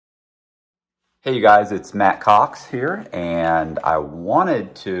Hey you guys, it's Matt Cox here, and I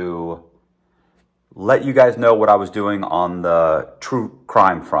wanted to let you guys know what I was doing on the true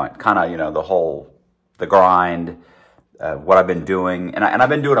crime front. Kind of, the grind, what I've been doing. And I've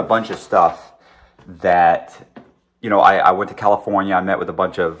been doing a bunch of stuff that, I went to California, I met with a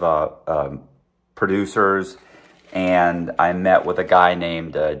bunch of producers, and I met with a guy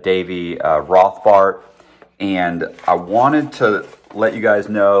named Davey Rothbart, and I wanted to let you guys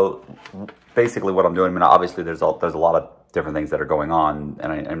know basically what I'm doing. I mean, obviously there's a lot of different things that are going on,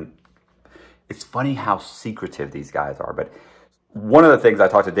 and it's funny how secretive these guys are. But one of the things I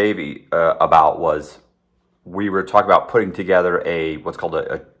talked to Davey about was we were talking about putting together what's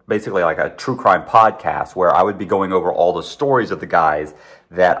called basically like a true crime podcast, where I would be going over all the stories of the guys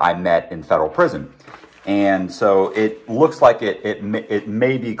that I met in federal prison. And so it looks like it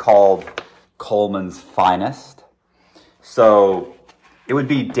may be called Coleman's Finest. So it would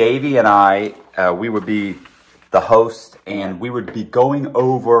be Davey and I, we would be the host, and we would be going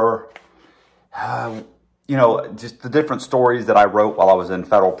over, just the different stories that I wrote while I was in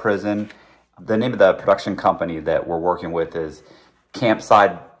federal prison. The name of the production company that we're working with is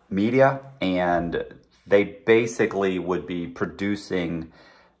Campside Media, and they basically would be producing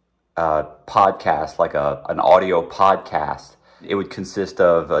a podcast, like an audio podcast. It would consist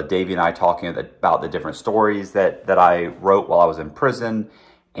of Davey and I talking about the different stories that I wrote while I was in prison.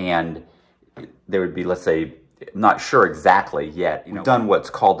 And there would be, let's say, I'm not sure exactly yet, we've done what's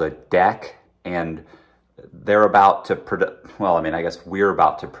called a deck, and they're about to I guess we're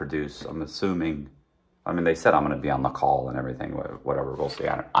about to produce, I'm assuming. I mean, they said I'm going to be on the call and everything, whatever, we'll see.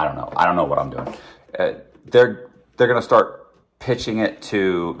 I don't know. I don't know what I'm doing. They're going to start pitching it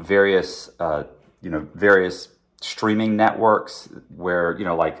to various, various streaming networks where,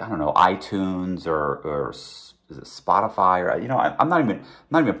 like, I don't know, iTunes or is it Spotify, or, I'm not even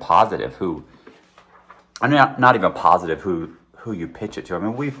positive who you pitch it to. I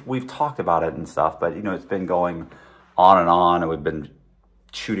mean, we've talked about it and stuff, but, it's been going on, and we've been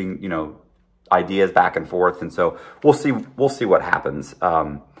shooting, ideas back and forth. And so we'll see what happens.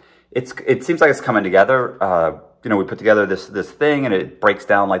 It seems like it's coming together. We put together this thing, and it breaks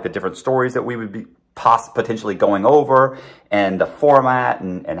down like the different stories that we would be potentially going over, and the format,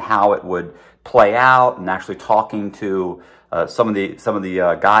 and how it would play out, and actually talking to some of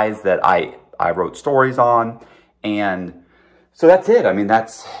the guys that I wrote stories on. And so that's it. I mean, I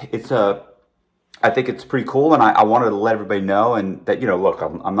think it's pretty cool, and I wanted to let everybody know, and that, look,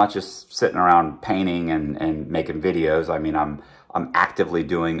 I'm not just sitting around painting and making videos. I mean, I'm actively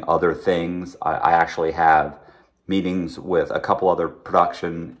doing other things. I actually have meetings with a couple other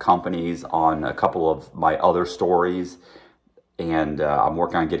production companies on a couple of my other stories, and I'm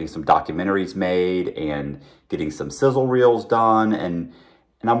working on getting some documentaries made and getting some sizzle reels done, and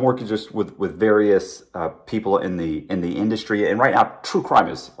I'm working just with various people in the industry. And right now, true crime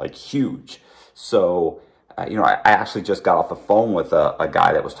is like huge. So I actually just got off the phone with a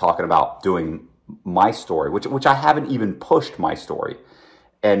guy that was talking about doing my story, which I haven't even pushed my story,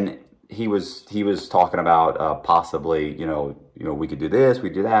 and he was talking about possibly, we could do this, we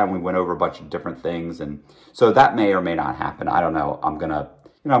do that, and we went over a bunch of different things. And so that may or may not happen. I don't know. I'm gonna,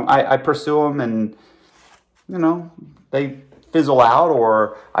 I pursue them, and they fizzle out,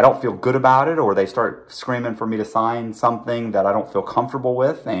 or I don't feel good about it, or they start screaming for me to sign something that I don't feel comfortable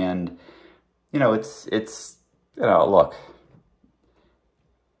with. And look,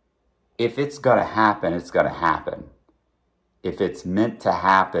 if it's gonna happen, it's gonna happen. If it's meant to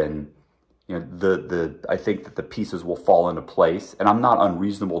happen, I think that the pieces will fall into place. And I'm not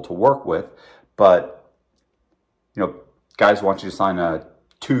unreasonable to work with, but guys want you to sign a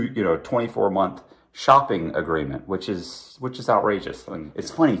 24-month shopping agreement, which is outrageous. I mean, it's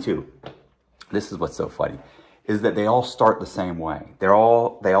funny too. This is what's so funny, is that they all start the same way. They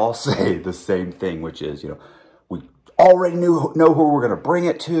all say the same thing, which is, we already know who we're going to bring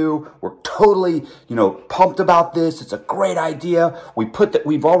it to. We're totally, pumped about this. It's a great idea.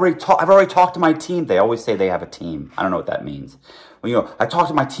 I've already talked to my team. They always say they have a team. I don't know what that means. Well, I talked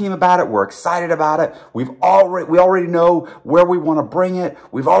to my team about it. We're excited about it. We already know where we want to bring it.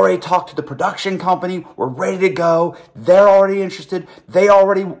 We've already talked to the production company. We're ready to go. They're already interested. They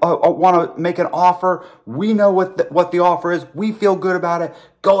already want to make an offer. We know what the offer is. We feel good about it.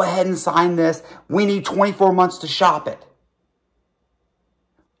 Go ahead and sign this. We need 24 months to shop it.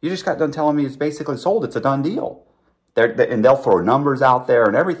 You just got done telling me it's basically sold. It's a done deal. And they'll throw numbers out there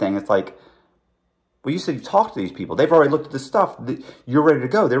and everything. It's like, well, you said you talked to these people. They've already looked at this stuff. You're ready to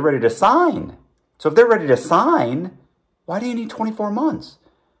go. They're ready to sign. So if they're ready to sign, why do you need 24 months?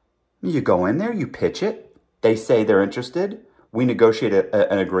 You go in there, you pitch it. They say they're interested. We negotiate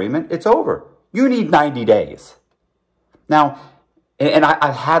an agreement. It's over. You need 90 days. Now, and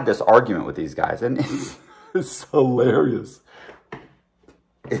I've had this argument with these guys, and it's hilarious.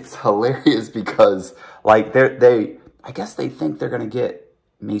 It's hilarious because, like, I guess they think they're going to get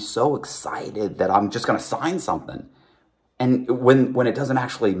me so excited that I'm just going to sign something. And when it doesn't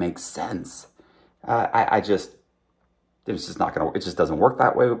actually make sense, it's just not going to, it just doesn't work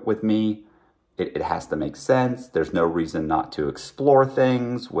that way with me. It has to make sense. There's no reason not to explore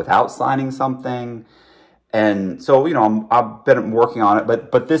things without signing something. And so, you know, I've been working on it,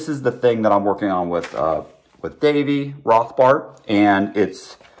 but this is the thing that I'm working on with Davey Rothbart, and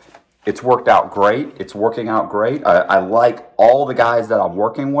it's worked out great. It's working out great. I like all the guys that I'm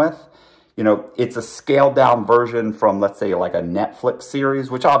working with. You know, it's a scaled down version from, let's say, like a Netflix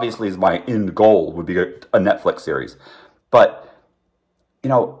series, which obviously is my end goal, would be a Netflix series. But, you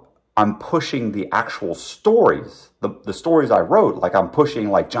know, I'm pushing the actual stories, the stories I wrote. Like, I'm pushing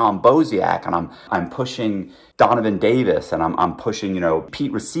like John Boziak, and I'm pushing Donovan Davis, and I'm pushing, you know,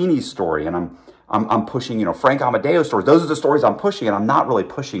 Pete Rossini's story, and I'm pushing, you know, Frank Amadeo's stories. Those are the stories I'm pushing, and I'm not really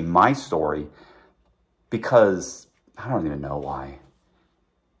pushing my story because I don't even know why.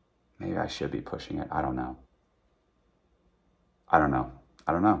 Maybe I should be pushing it. I don't know. I don't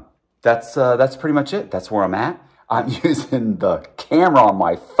know. That's pretty much it. That's where I'm at. I'm using the camera on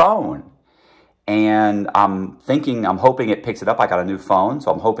my phone, and I'm hoping it picks it up. I got a new phone,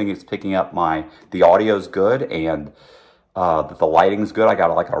 so I'm hoping it's picking up the audio's good, and that the lighting's good. I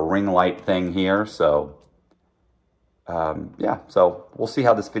got like a ring light thing here, so yeah. So we'll see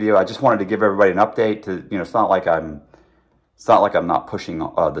how this video. I just wanted to give everybody an update. To, you know, it's not like I'm not pushing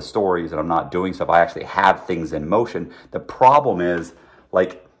the stories and I'm not doing stuff. I actually have things in motion. The problem is,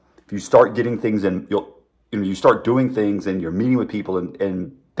 like, if you start getting things in, you start doing things and you're meeting with people,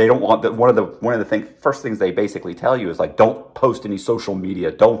 and they don't want that. One of the first things they basically tell you is like, don't post any social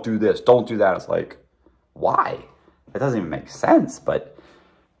media, don't do this, don't do that. It's like, why? It doesn't even make sense, but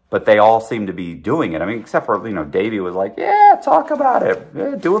they all seem to be doing it. I mean, except for, you know, Davey was like, yeah, talk about it.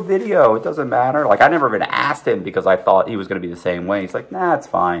 Yeah, do a video. It doesn't matter. Like, I never even asked him because I thought he was going to be the same way. He's like, nah, it's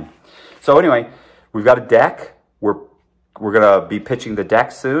fine. So anyway, we've got a deck. We're going to be pitching the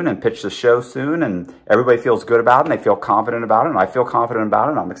deck soon and pitch the show soon, and everybody feels good about it, and they feel confident about it, and I feel confident about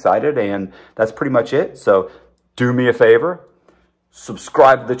it, and I'm excited, and that's pretty much it. So do me a favor,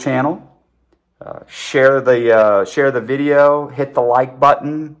 subscribe to the channel, share the video, hit the like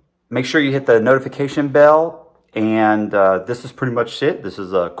button, make sure you hit the notification bell, and this is pretty much it. This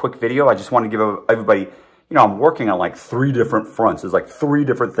is a quick video. I just want to give everybody, you know, I'm working on like 3 different fronts. There's like 3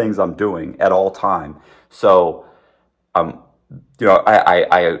 different things I'm doing at all time. So, you know, I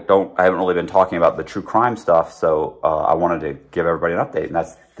haven't really been talking about the true crime stuff. So I wanted to give everybody an update, and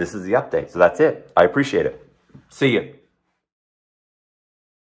this is the update. So that's it. I appreciate it. See you.